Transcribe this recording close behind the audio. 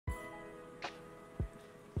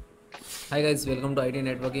Hi guys, welcome to IT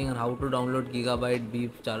Networking and how to download gigabyte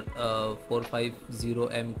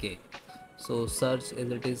B450M K. So search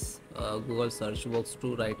as it is Google search box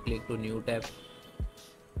to right click to new tab.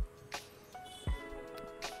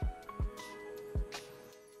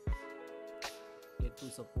 Get to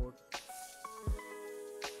support.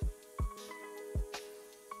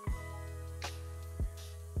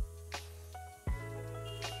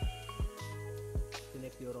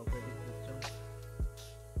 Select your operating system.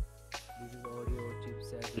 This is audio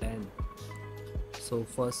chipset LAN. So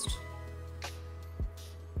first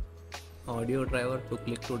audio driver to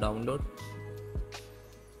click to download.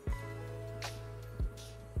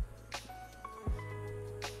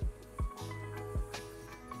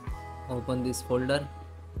 Open this folder.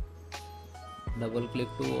 Double click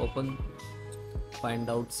to open. Find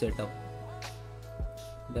out setup.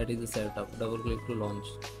 That is the setup. Double click to launch.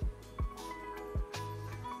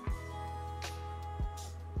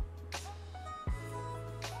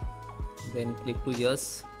 Then click to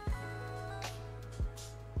yes.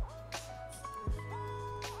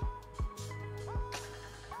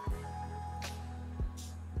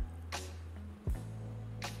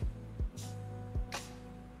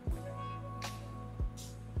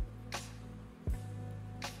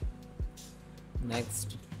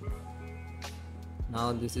 Next.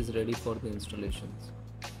 Now this is ready for the installations.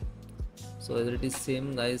 So as it is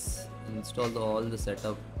same guys, install all the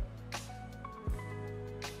setup,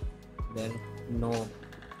 then no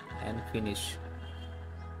and finish.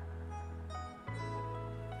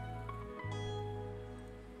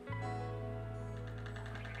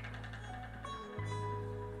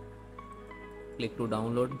 Click to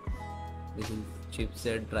download. This is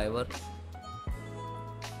chipset driver.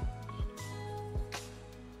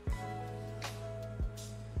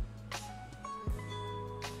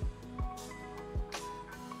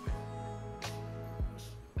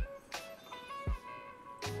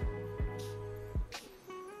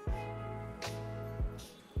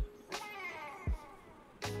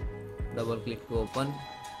 Double click to open.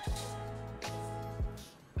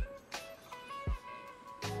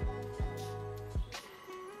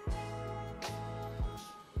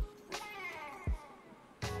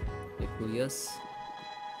 Click to yes.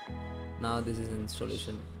 Now this is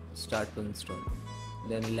installation. Start to install.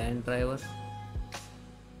 Then LAN driver.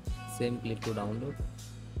 Same, click to download.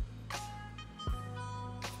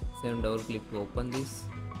 Same, double click to open this.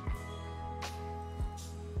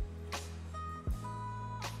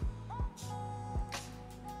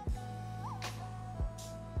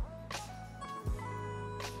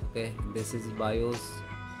 Okay, this is BIOS.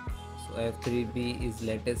 So F3B is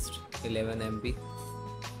latest 11 MB.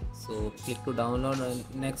 So click to download and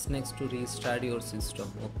next to restart your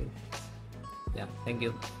system. Okay, yeah, thank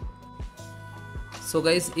you. So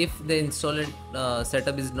guys, if the installed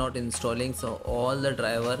setup is not installing, so all the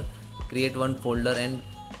driver, create one folder and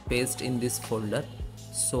paste in this folder.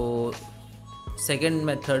 So second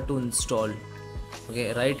method to install,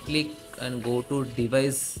 okay, right click and go to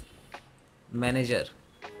device manager.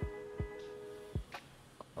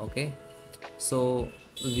 Okay, so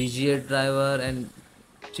VGA driver and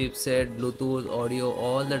chipset, Bluetooth, audio,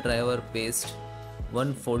 all the driver paste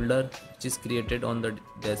one folder which is created on the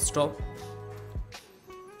desktop.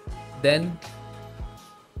 Then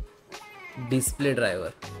display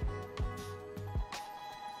driver,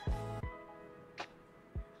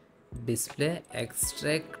 display,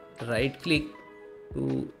 extract, right click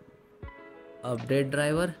to update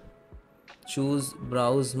driver, choose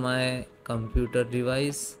browse my computer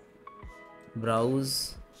device,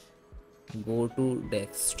 browse, go to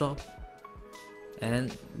desktop,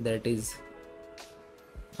 and that is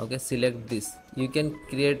okay. Select this. You can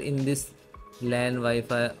create in this LAN,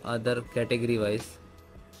 Wi-Fi, other category wise,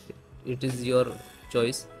 it is your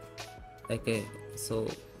choice. Okay, so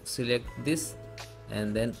select this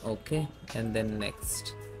and then okay, and then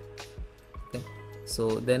next. Okay,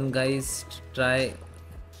 so then guys, try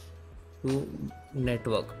to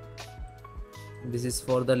network. This is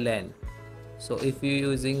for the LAN. So if you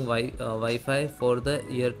using Wi-Fi, for the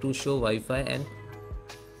here to show Wi-Fi and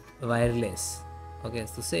wireless. Okay,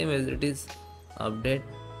 so same as it is, update,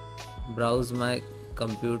 browse my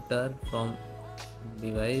computer from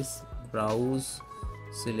device, browse,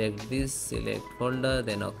 select this, select folder,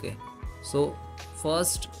 then okay. So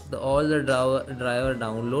first all the driver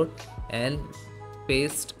download and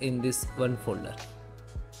paste in this one folder.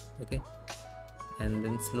 Okay, and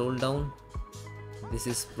then scroll down. This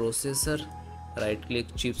is processor, right click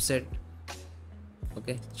chipset.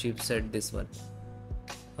 Okay, chipset, this one,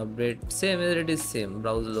 update, same as it is same,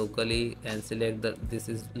 browse locally and select the this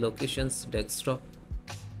is locations desktop.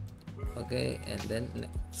 Okay, and then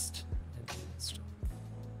next, and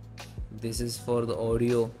This is for the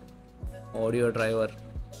audio driver.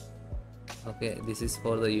 Okay, this is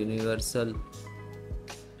for the universal.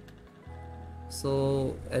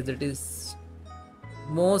 So as it is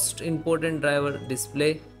most important driver,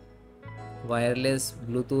 display, wireless,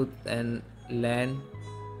 Bluetooth and LAN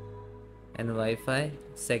and Wi-Fi.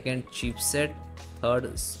 Second, chipset.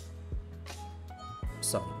 Third,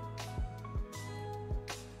 sound.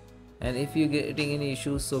 And if you getting any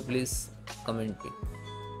issues, so please comment me.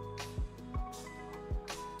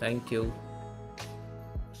 Thank you.